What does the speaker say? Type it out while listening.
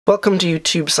Welcome to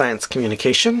YouTube Science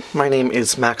Communication. My name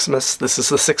is Maximus. This is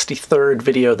the 63rd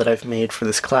video that I've made for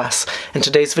this class, and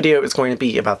today's video is going to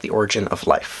be about the origin of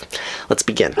life. Let's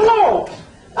begin. Hello,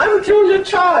 I'm Julia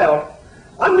Child.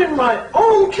 I'm in my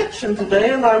own kitchen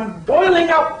today and I'm boiling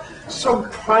up some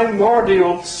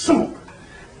primordial soup.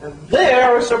 And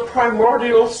there is a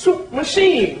primordial soup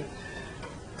machine.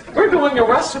 We're doing a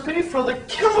recipe for the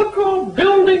chemical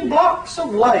building blocks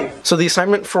of life. So the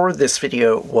assignment for this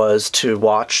video was to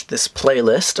watch this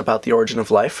playlist about the origin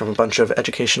of life from a bunch of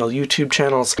educational YouTube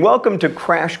channels. Welcome to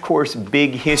Crash Course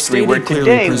Big History, where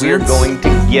today we're going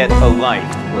to get a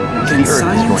life. The Earth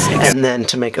is going to and then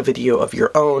to make a video of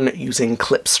your own using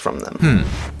clips from them.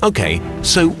 Okay,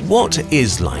 so what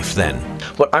is life then?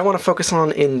 What I want to focus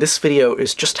on in this video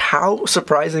is just how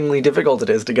surprisingly difficult it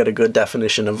is to get a good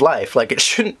definition of life. Like, it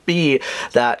shouldn't be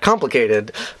that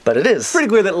complicated, but it is. Pretty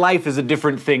clear that life is a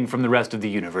different thing from the rest of the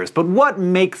universe, but what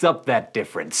makes up that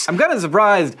difference? I'm kind of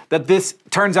surprised that this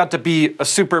turns out to be a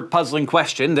super puzzling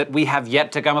question that we have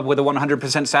yet to come up with a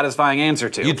 100% satisfying answer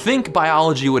to. You'd think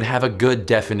biology would have a good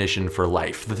definition for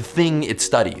life, the thing it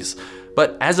studies.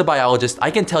 But as a biologist,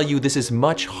 I can tell you this is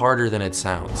much harder than it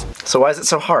sounds. So why is it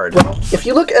so hard? Well, if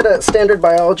you look at a standard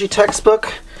biology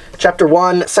textbook, Chapter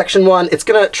 1, Section 1, it's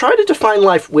going to try to define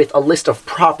life with a list of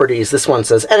properties. This one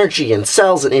says energy and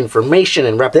cells and information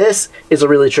and This is a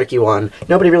really tricky one.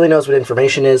 Nobody really knows what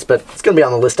information is, but it's going to be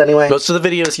on the list anyway. Most of the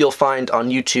videos you'll find on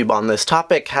YouTube on this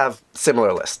topic have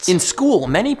similar lists. In school,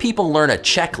 many people learn a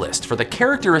checklist for the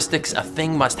characteristics a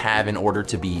thing must have in order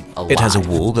to be alive. It has a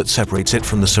wall that separates it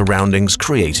from the surroundings,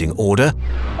 creating order.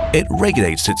 It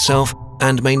regulates itself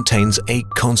and maintains a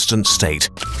constant state.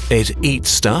 It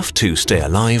eats stuff to stay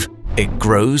alive. It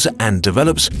grows and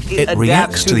develops. It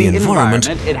reacts to the environment.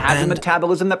 It has a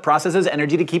metabolism that processes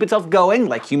energy to keep itself going,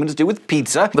 like humans do with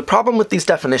pizza. The problem with these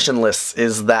definition lists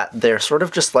is that they're sort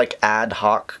of just like ad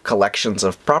hoc collections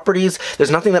of properties.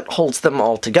 There's nothing that holds them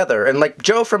all together. And like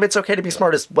Joe from It's Okay to Be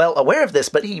Smart is well aware of this,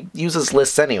 but he uses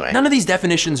lists anyway. None of these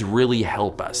definitions really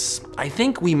help us. I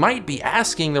think we might be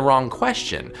asking the wrong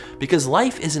question, because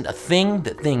life isn't a thing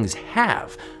that things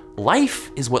have.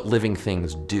 Life is what living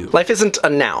things do. Life isn't a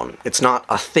noun. It's not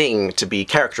a thing to be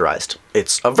characterized.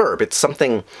 It's a verb. It's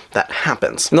something that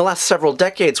happens. In the last several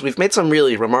decades, we've made some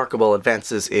really remarkable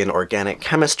advances in organic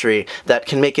chemistry that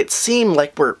can make it seem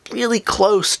like we're really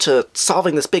close to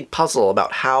solving this big puzzle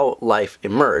about how life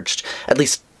emerged, at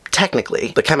least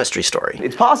technically, the chemistry story.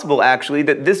 It's possible, actually,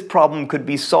 that this problem could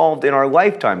be solved in our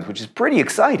lifetimes, which is pretty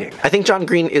exciting. I think John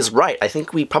Green is right. I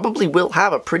think we probably will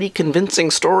have a pretty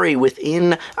convincing story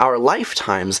within our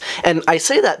lifetimes. And I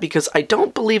say that because I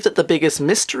don't believe that the biggest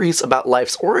mysteries about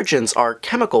life's origins are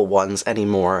chemical ones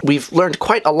anymore. We've learned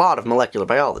quite a lot of molecular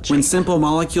biology. When simple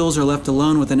molecules are left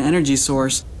alone with an energy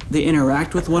source, they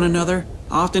interact with one another,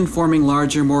 often forming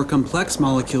larger, more complex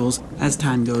molecules as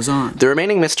time goes on. The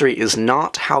remaining mystery is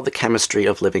not how the chemistry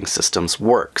of living systems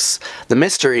works. The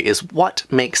mystery is what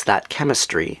makes that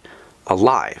chemistry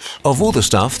alive. Of all the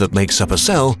stuff that makes up a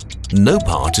cell, no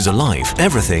part is alive.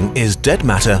 Everything is dead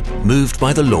matter moved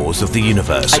by the laws of the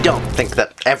universe. I don't think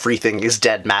that everything is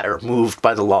dead matter moved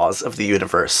by the laws of the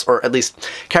universe, or at least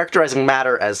characterizing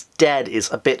matter as dead is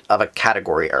a bit of a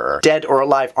category error. Dead or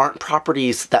alive aren't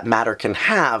properties that matter can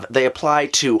have. They apply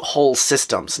to whole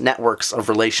systems, networks of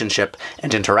relationship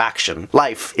and interaction.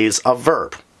 Life is a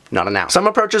verb, not a noun. Some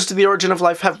approaches to the origin of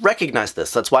life have recognized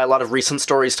this. That's why a lot of recent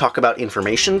stories talk about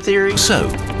information theory. So,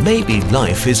 maybe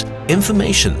life is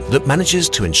information that manages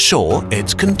to ensure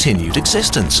its continued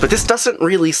existence. But this doesn't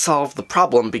really solve the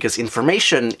problem because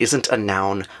information isn't a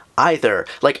noun either.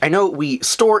 Like, I know we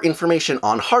store information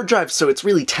on hard drives, so it's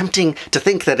really tempting to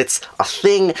think that it's a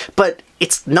thing, but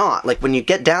it's not. Like, when you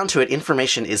get down to it,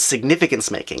 information is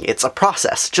significance making. It's a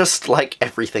process, just like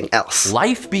everything else.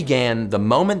 Life began the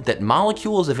moment that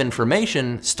molecules of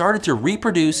information started to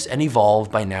reproduce and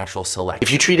evolve by natural selection.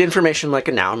 If you treat information like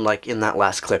a noun, like in that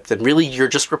last clip, then really you're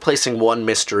just replacing one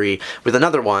mystery with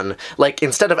another one. Like,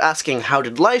 instead of asking how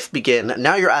did life begin,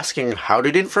 now you're asking how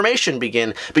did information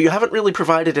begin, but you haven't really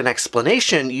provided an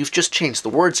explanation, you've just changed the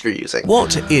words you're using.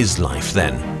 What is life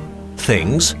then?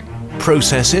 Things?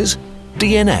 Processes?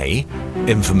 DNA?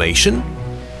 Information?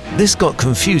 This got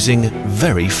confusing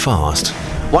very fast.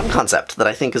 One concept that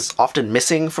I think is often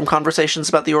missing from conversations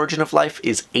about the origin of life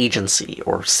is agency,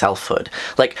 or selfhood.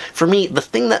 Like, for me, the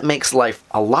thing that makes life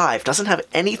alive doesn't have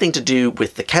anything to do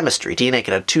with the chemistry. DNA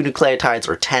could have 2 nucleotides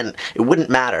or 10, it wouldn't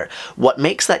matter. What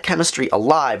makes that chemistry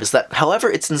alive is that however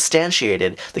it's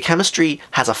instantiated, the chemistry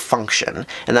has a function,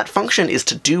 and that function is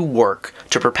to do work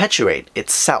to perpetuate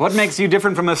itself. What makes you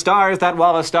different from a star is that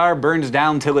while a star burns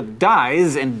down till it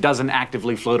dies and doesn't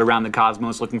actively float around the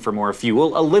cosmos looking for more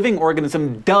fuel, a living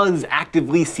organism does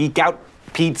actively seek out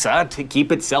pizza to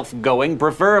keep itself going,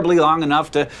 preferably long enough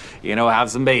to,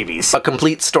 have some babies. A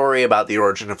complete story about the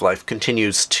origin of life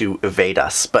continues to evade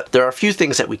us, but there are a few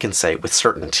things that we can say with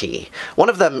certainty. One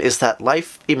of them is that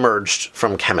life emerged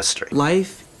from chemistry.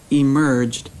 Life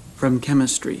emerged from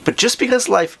chemistry. But just because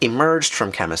life emerged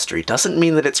from chemistry doesn't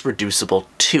mean that it's reducible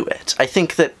to it. I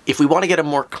think that if we want to get a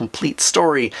more complete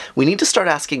story, we need to start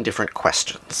asking different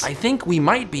questions. I think we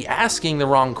might be asking the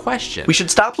wrong question. We should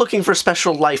stop looking for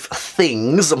special life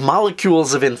things,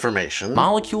 molecules of information.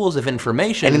 Molecules of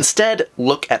information. And instead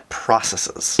look at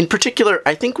processes. In particular,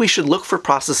 I think we should look for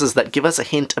processes that give us a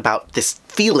hint about this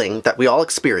feeling that we all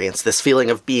experience, this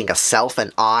feeling of being a self,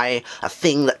 an I, a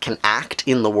thing that can act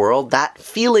in the world, that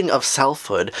feeling of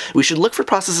selfhood. We should look for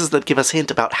processes that give us a hint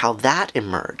about how that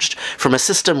emerged from a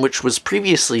system which was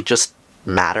previously just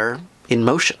matter in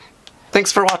motion.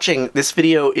 Thanks for watching. This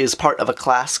video is part of a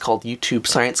class called YouTube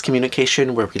Science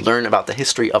Communication, where we learn about the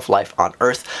history of life on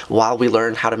Earth while we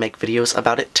learn how to make videos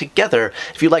about it together.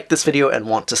 If you like this video and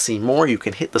want to see more, you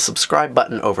can hit the subscribe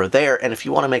button over there, and if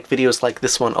you want to make videos like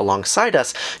this one alongside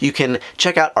us, you can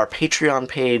check out our Patreon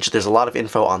page. There's a lot of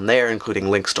info on there, including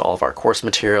links to all of our course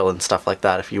material and stuff like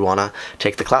that if you want to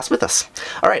take the class with us.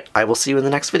 Alright, I will see you in the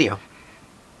next video.